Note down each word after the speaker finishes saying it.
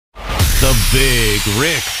The Big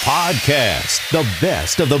Rick Podcast. The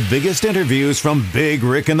best of the biggest interviews from Big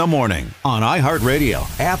Rick in the Morning on iHeartRadio,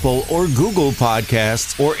 Apple or Google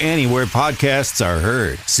Podcasts, or anywhere podcasts are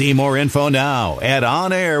heard. See more info now at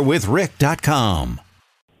onairwithrick.com.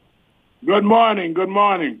 Good morning. Good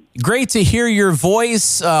morning. Great to hear your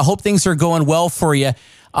voice. Hope things are going well for you.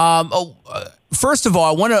 First of all,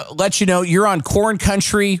 I want to let you know you're on Corn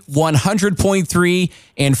Country 100.3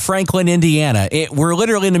 in Franklin, Indiana. We're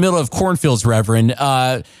literally in the middle of cornfields, Reverend.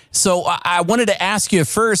 So I wanted to ask you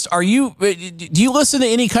first, do you listen to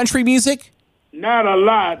any country music? Not a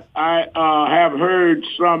lot. I have heard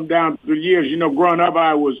some down through the years. You know, growing up,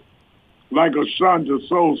 I was like a son to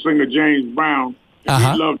soul singer James Brown. He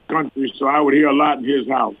loved country, so I would hear a lot in his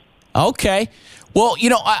house. Okay. Well, you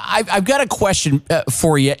know, I've got a question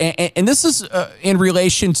for you, and this is in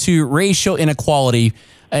relation to racial inequality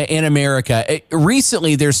in America.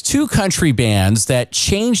 Recently, there's two country bands that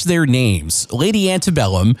changed their names. Lady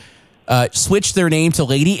Antebellum switched their name to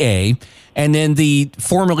Lady A, and then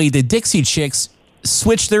formerly the Dixie Chicks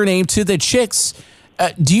switched their name to the Chicks.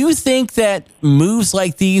 Do you think that moves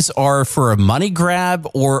like these are for a money grab,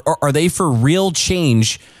 or are they for real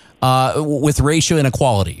change with racial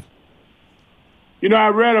inequality? You know, I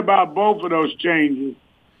read about both of those changes,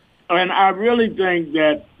 and I really think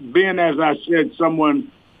that being, as I said,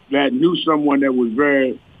 someone that knew someone that was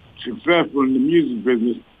very successful in the music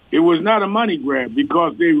business, it was not a money grab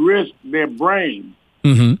because they risked their brand.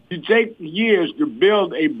 Mm-hmm. You take years to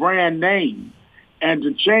build a brand name, and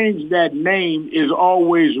to change that name is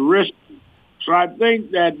always risky. So I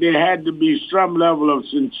think that there had to be some level of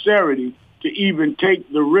sincerity to even take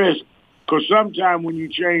the risk. Because sometimes when you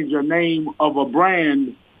change the name of a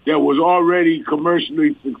brand that was already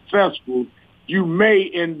commercially successful, you may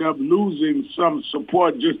end up losing some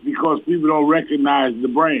support just because people don't recognize the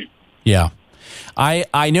brand. Yeah.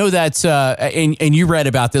 I know that, and you read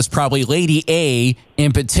about this probably, Lady A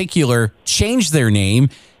in particular changed their name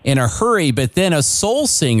in a hurry, but then a soul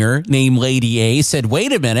singer named Lady A said,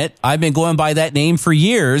 wait a minute, I've been going by that name for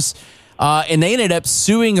years, and they ended up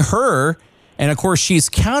suing her. And, of course, she's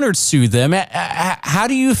countersued them. How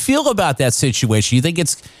do you feel about that situation? You think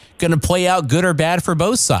it's going to play out good or bad for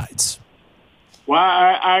both sides? Well,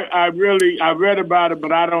 I read about it,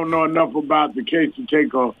 but I don't know enough about the case to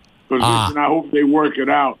take a position. I hope they work it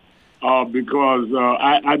out because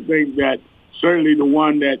I think that certainly the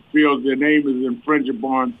one that feels their name is infringed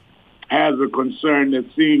upon has a concern that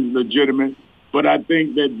seems legitimate. But I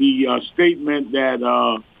think that the statement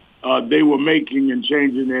that they were making and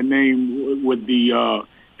changing their name with the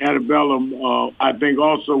Antebellum, I think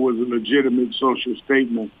also was a legitimate social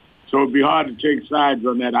statement. So it'd be hard to take sides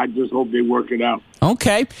on that. I just hope they work it out.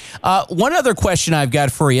 Okay. One other question I've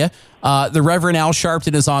got for you. The Reverend Al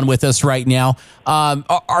Sharpton is on with us right now.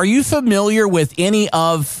 Are you familiar with any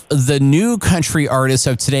of the new country artists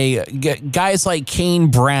of today? Guys like Kane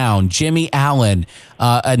Brown, Jimmy Allen,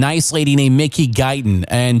 a nice lady named Mickey Guyton,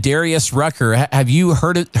 and Darius Rucker. Have you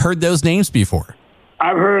heard those names before?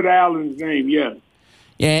 I've heard Allen's name, yes.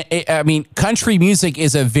 Yeah, I mean, country music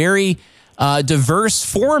is a very diverse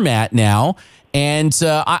format now, and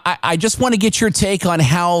I just want to get your take on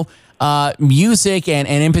how music and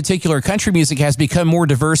in particular country music has become more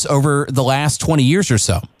diverse over the last 20 years or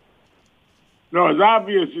so. No, it's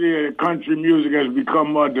obvious that country music has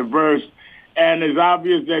become more diverse, and it's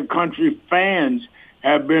obvious that country fans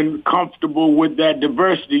have been comfortable with that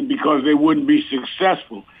diversity because they wouldn't be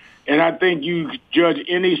successful. And I think you judge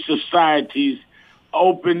any society's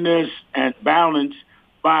openness and balance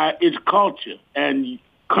by its culture. And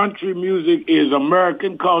country music is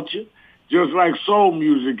American culture, just like soul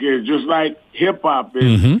music is, just like hip-hop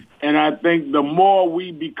is. Mm-hmm. And I think the more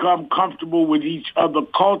we become comfortable with each other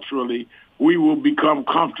culturally, we will become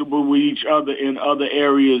comfortable with each other in other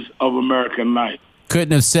areas of American life.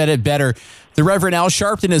 Couldn't have said it better. The Reverend Al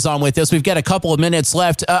Sharpton is on with us. We've got a couple of minutes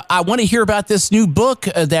left. I want to hear about this new book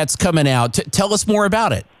that's coming out. Tell us more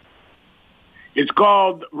about it. It's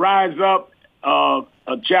called Rise Up,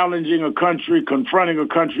 Challenging a Country, Confronting a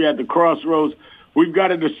Country at the Crossroads. We've got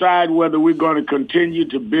to decide whether we're going to continue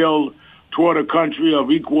to build toward a country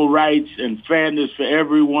of equal rights and fairness for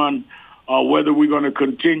everyone, or whether we're going to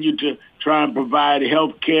continue to try and provide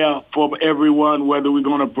health care for everyone, whether we're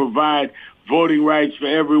going to provide voting rights for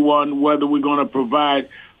everyone, whether we're going to provide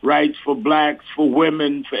rights for blacks, for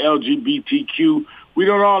women, for LGBTQ. We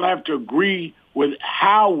don't all have to agree with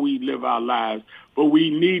how we live our lives, but we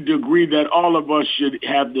need to agree that all of us should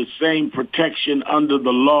have the same protection under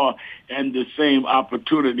the law and the same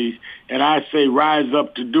opportunities. And I say rise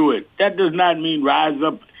up to do it. That does not mean rise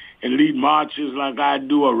up and lead marches like I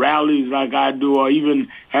do or rallies like I do or even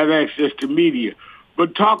have access to media.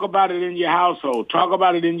 But talk about it in your household. Talk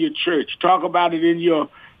about it in your church. Talk about it in your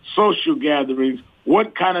social gatherings,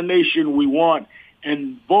 what kind of nation we want,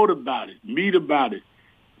 and vote about it, meet about it.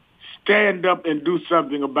 Stand up and do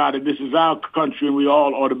something about it. This is our country, and we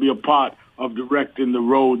all ought to be a part of directing the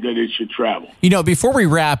road that it should travel. You know, before we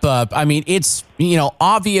wrap up, I mean, it's,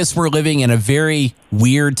 obvious we're living in a very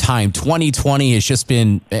weird time. 2020 has just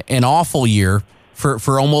been an awful year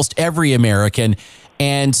for almost every American.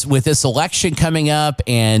 And with this election coming up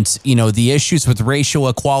and, the issues with racial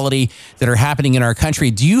equality that are happening in our country,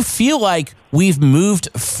 do you feel like we've moved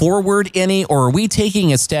forward any, or are we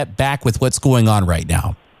taking a step back with what's going on right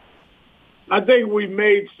now? I think we've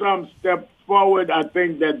made some step forward. I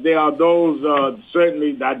think that there are those,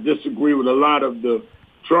 certainly I disagree with a lot of the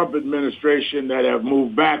Trump administration that have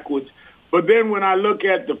moved backwards. But then when I look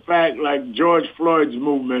at the fact like George Floyd's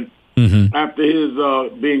movement, after his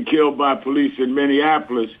being killed by police in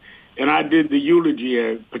Minneapolis, and I did the eulogy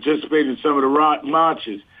and participated in some of the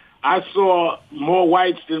marches, I saw more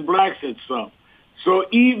whites than blacks at some. So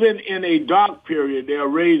even in a dark period, there are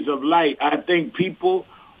rays of light. I think people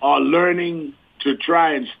are learning to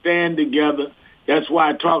try and stand together. That's why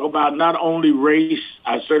I talk about not only race,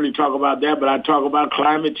 I certainly talk about that, but I talk about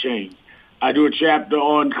climate change. I do a chapter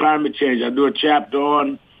on climate change. I do a chapter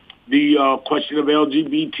on the question of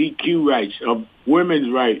LGBTQ rights, of women's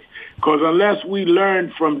rights. Because unless we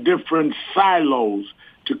learn from different silos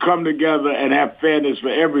to come together and have fairness for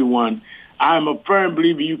everyone, I'm a firm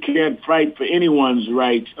believer you can't fight for anyone's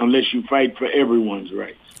rights unless you fight for everyone's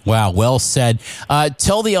rights. Wow, well said.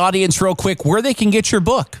 Tell the audience real quick where they can get your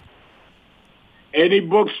book. Any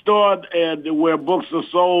bookstore where books are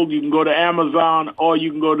sold, you can go to Amazon or you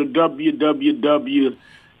can go to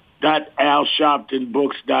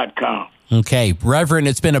www.alsharptonbooks.com. Okay, Reverend,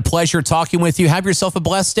 it's been a pleasure talking with you. Have yourself a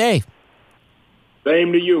blessed day.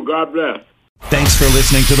 Same to you. God bless. Thanks for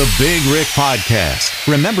listening to the Big Rick Podcast.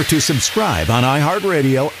 Remember to subscribe on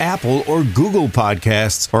iHeartRadio, Apple, or Google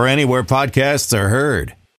Podcasts, or anywhere podcasts are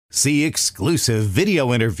heard. See exclusive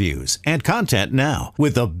video interviews and content now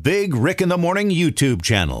with the Big Rick in the Morning YouTube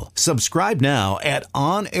channel. Subscribe now at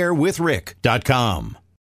onairwithrick.com.